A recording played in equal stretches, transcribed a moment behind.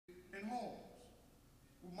in homes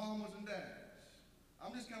with mamas and dads.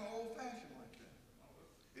 I'm just kind of old-fashioned like that.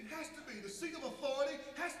 It has to be. The seat of authority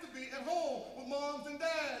has to be at home with moms and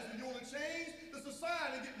dads. When you want to change the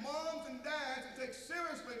society, get moms and dads to take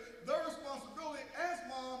seriously their responsibility as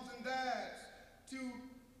moms and dads to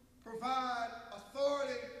provide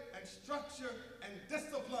authority and structure and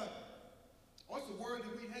discipline. Oh, it's a word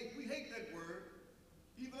that we hate. We hate that word,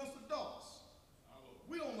 even us adults.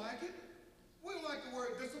 We don't like it. We don't like the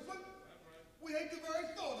word discipline. We hate the very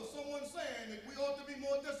thought of someone saying that we ought to be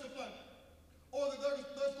more disciplined, or that there's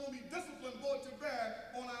going to be discipline brought to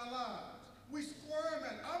bear on our lives. We squirm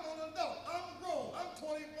at it. I'm an adult. I'm grown. I'm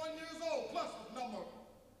 21 years old, plus a number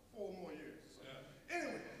 4 more years. So,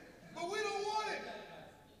 anyway, but we don't want it.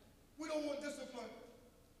 We don't want discipline.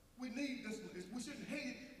 We need discipline. We shouldn't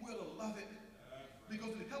hate it. We ought to love it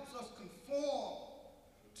because it helps us conform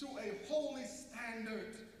to a holy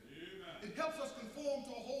standard. It helps us conform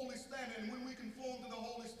to a holy standard, and when we conform to the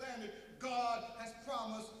holy standard, God has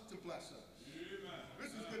promised to bless us. Amen.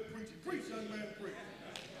 This is good preaching. Preach, young man, preach.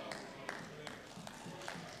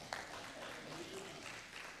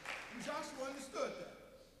 And Joshua understood that.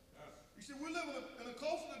 You see, we live in a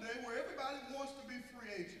culture today where everybody wants to be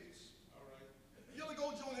free agents. All right. You ought to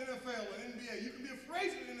go join the NFL or NBA. You can be a free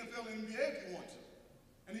agent in the NFL and NBA if you want to.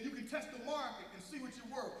 And then you can test the market and see what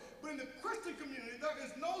you're worth. But in the Christian community, there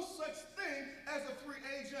is no such thing as a free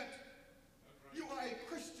agent. You are a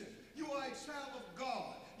Christian. You are a child of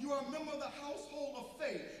God. You are a member of the household of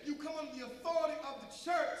faith. You come under the authority of the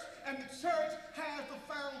church, and the church has the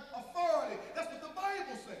final authority. That's what the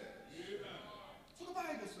Bible says. That's what the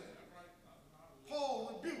Bible says.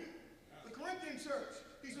 Paul rebuked the Corinthian church.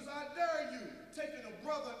 He says, I dare you, taking a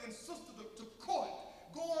brother and sister to court,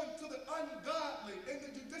 going to the ungodly in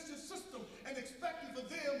the judicial system and expecting for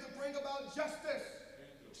them to bring about justice.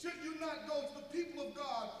 Should you not go to the people of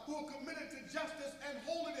God who are committed to justice and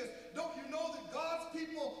holiness? Don't you know that God's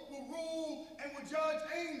people will rule and will judge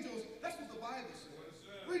angels? That's what the Bible says.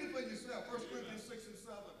 Read it for yourself, 1 Corinthians 6 and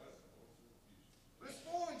 7. But it's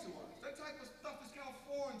foreign to us. That type of stuff is kind of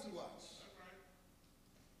foreign to us.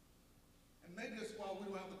 And maybe that's why we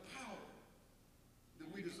don't have the power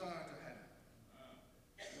that we desire to have.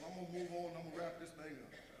 Well, I'm going to move on and I'm going to wrap this thing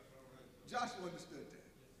up. Joshua understood that.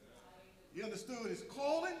 He understood his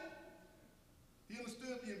calling. He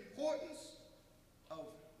understood the importance of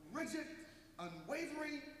rigid,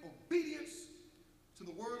 unwavering obedience to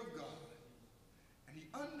the Word of God. And he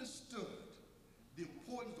understood the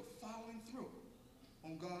importance of following through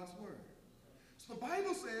on God's Word. So the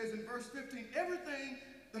Bible says in verse 15, everything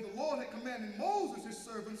that the Lord had commanded Moses, his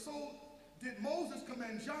servant, so did Moses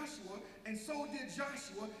command Joshua, and so did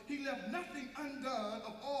Joshua. He left nothing undone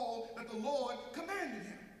of all that the Lord commanded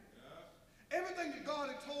him. Yeah. Everything that God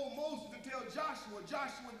had told Moses to tell Joshua,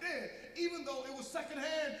 Joshua did, even though it was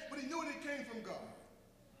secondhand, but he knew it came from God.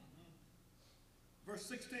 Verse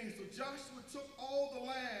 16, so Joshua took all the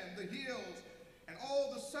land, the hills, and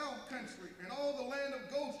all the south country, and all the land of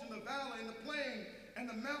Goshen, the valley, and the plain, and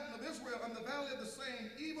the mountain of Israel, and the valley of the same,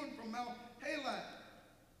 even from Mount Halak,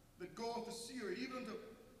 that goeth to Syria, even to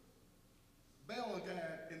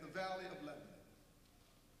Baalgad in the valley of Lebanon.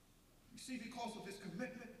 You see, because of his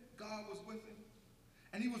commitment, God was with him.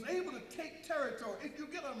 And he was able to take territory. If you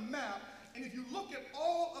get a map, and if you look at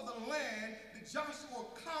all of the land that Joshua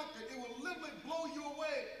conquered, it will literally blow you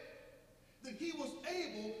away. That he was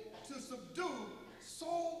able to subdue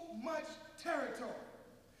so much territory.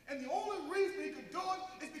 And the only reason he could do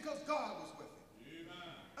it is because God was with him.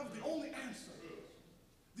 Amen. That was the only answer.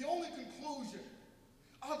 The only conclusion.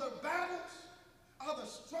 Are there battles? Are there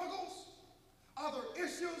struggles? Are there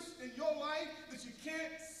issues in your life that you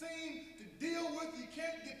can't seem to deal with? You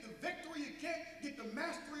can't get the victory. You can't get the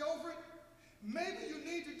mastery over it? Maybe you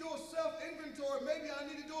need to do a self-inventory. Maybe I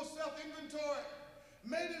need to do a self-inventory.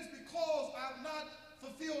 Maybe it's because I've not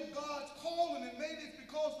fulfilled God's calling, and maybe it's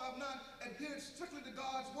because I've not adhered strictly to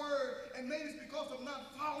God's word, and maybe it's because I'm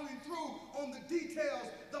not following through on the details,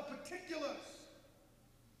 the particulars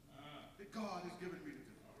that God has given me to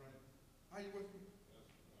do. All right. Are you with me?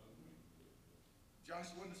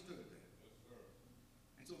 Joshua understood that.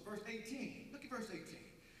 And so verse 18, look at verse 18.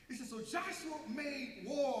 He says, so Joshua made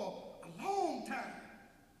war a long time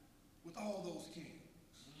with all those kings.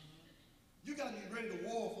 You got to be ready to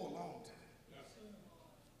war for a long time.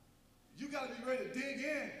 You got to be ready to dig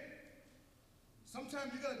in.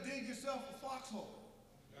 Sometimes you got to dig yourself a foxhole.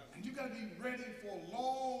 And you got to be ready for a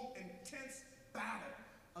long, intense battle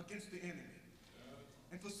against the enemy.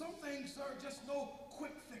 And for some things, there are just no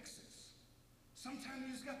quick fixes. Sometimes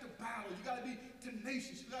you just got to battle. You got to be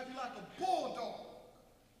tenacious. You got to be like a bulldog,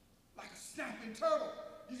 like a snapping turtle.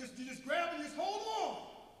 You just grab and just hold on.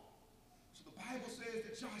 So the Bible says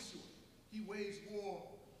that Joshua, he waged war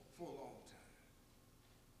for a long time.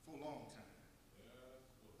 For a long time.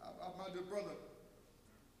 My dear brother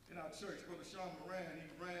in our church, Brother Sean Moran, he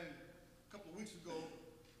ran a couple of weeks ago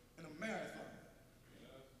in a marathon.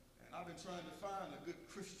 And I've been trying to find a good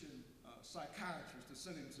Christian psychiatrist to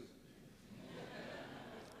send him to.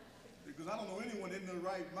 Because I don't know anyone in their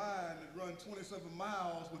right mind that run 27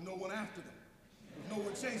 miles with no one after them, with no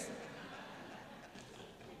one chasing.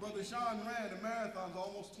 Brother Sean ran the marathons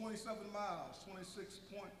almost 27 miles, 26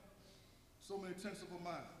 point so many tenths of a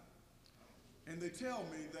mile. And they tell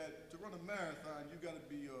me that to run a marathon, you got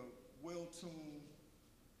to be a well-tuned,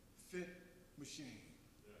 fit machine.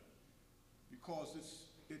 Because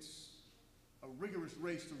it's a rigorous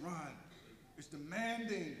race to run. It's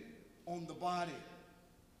demanding on the body.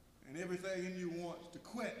 And everything in you wants to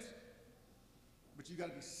quit. But you got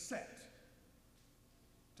to be set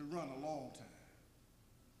to run a long time.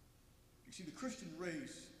 You see, the Christian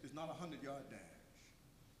race is not a 100-yard dash.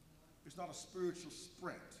 It's not a spiritual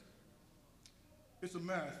sprint. It's a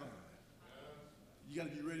marathon. You got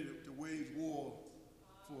to be ready to wage war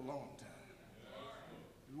for a long time.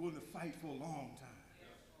 You're willing to fight for a long time.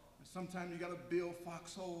 And sometimes you got to build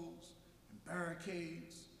foxholes and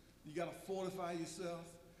barricades. You got to fortify yourself.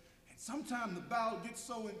 And sometimes the battle gets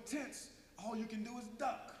so intense, all you can do is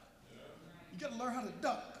duck. You got to learn how to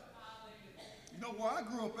duck. You know, where I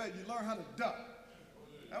grew up at, you learn how to duck.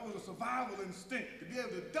 That was a survival instinct, to be able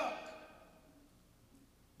to duck.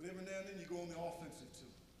 But every now and then you go on the offensive too,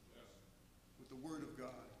 with the Word of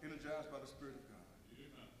God, energized by the Spirit of God.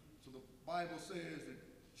 So the Bible says that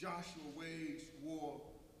Joshua waged war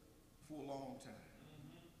for a long time.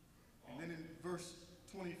 And then in verse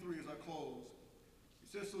 23, as I close, it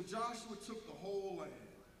says, so Joshua took the whole land,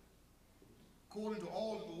 according to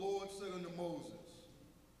all that the Lord said unto Moses.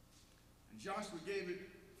 And Joshua gave it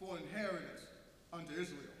for an inheritance unto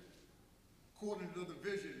Israel, according to the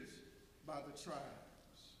divisions by the tribes.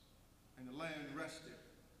 And the land rested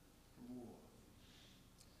from war.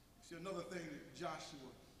 See, another thing that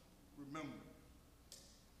Joshua remembered,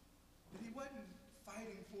 that he wasn't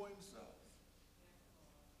fighting for himself.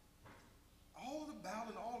 All the battle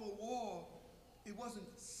and all the war, it wasn't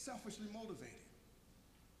selfishly motivated.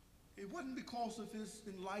 It wasn't because of his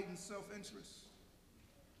enlightened self-interest.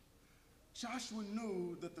 Joshua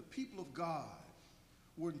knew that the people of God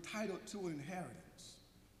were entitled to an inheritance.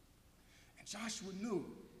 And Joshua knew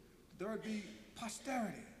there would be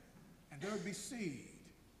posterity and there would be seed.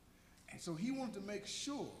 And so he wanted to make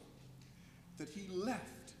sure that he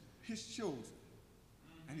left his children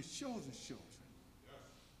and his children's children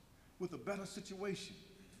with a better situation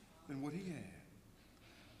than what he had.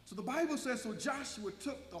 So the Bible says, so Joshua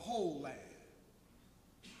took the whole land.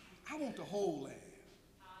 I want the whole land.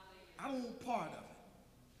 I don't want part of it.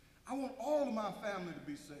 I want all of my family to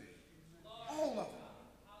be saved. All of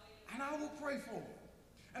them. And I will pray for them.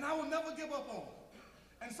 And I will never give up on them.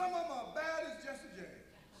 And some of them are bad as Jesse James.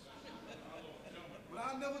 But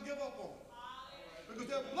I'll never give up on them. Because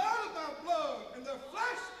they're blood of my blood and they're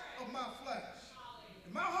flesh of my flesh.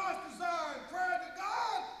 And my heart's desire and prayer to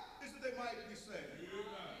God is that they might be saved.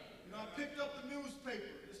 You know, I picked up the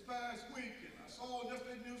newspaper this past week and I saw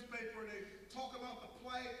yesterday's newspaper and they talk about the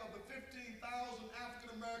plight of the 15,000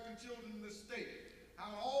 African-American children in this state.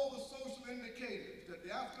 How all the social indicators that the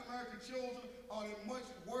African-American children are in much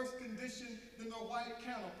worse condition than their white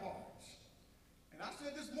counterparts. And I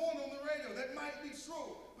said this morning on the radio, that might be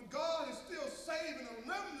true, but God is still saving a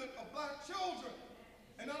remnant of black children.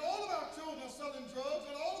 And not all of our children are selling drugs,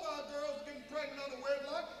 and all of our girls are getting pregnant out of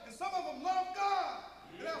wedlock, and some of them love God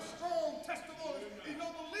and have strong testimonies. If you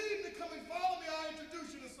don't believe me, come and follow me, I'll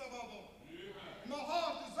introduce you to some of them. And my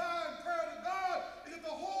heart's desire and prayer to God is that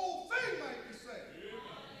the whole thing might be saved.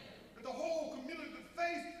 That the whole community, the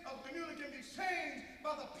face of the community can be changed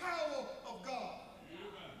by the power of God.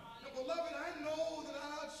 Now, beloved, I know that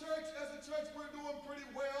our church, as a church, we're doing pretty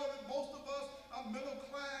well, and most of us are middle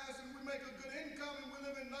class, and we make a good income, and we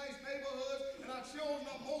live in nice neighborhoods, and our children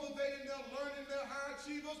are motivated, they're learning, they're high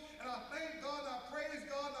achievers, and I thank God, and I praise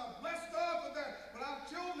God, and I bless God for that. But our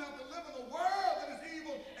children have to live in a world that is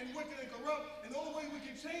evil and wicked and corrupt, and the only way we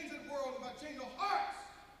can change that world is by changing the hearts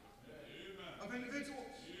of individuals.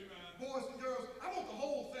 Boys and girls, I want the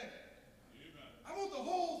whole thing. I want the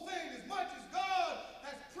whole thing as much as God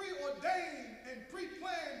has preordained and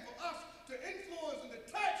pre-planned for us to influence and to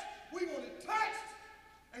touch. We want it touched,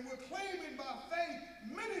 and we're claiming by faith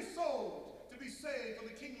many souls to be saved for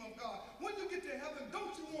the kingdom of God. When you get to heaven,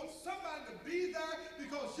 don't you want somebody to be there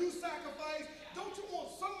because you sacrificed? Don't you want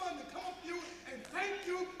someone to come up to you and thank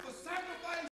you for sacrificing?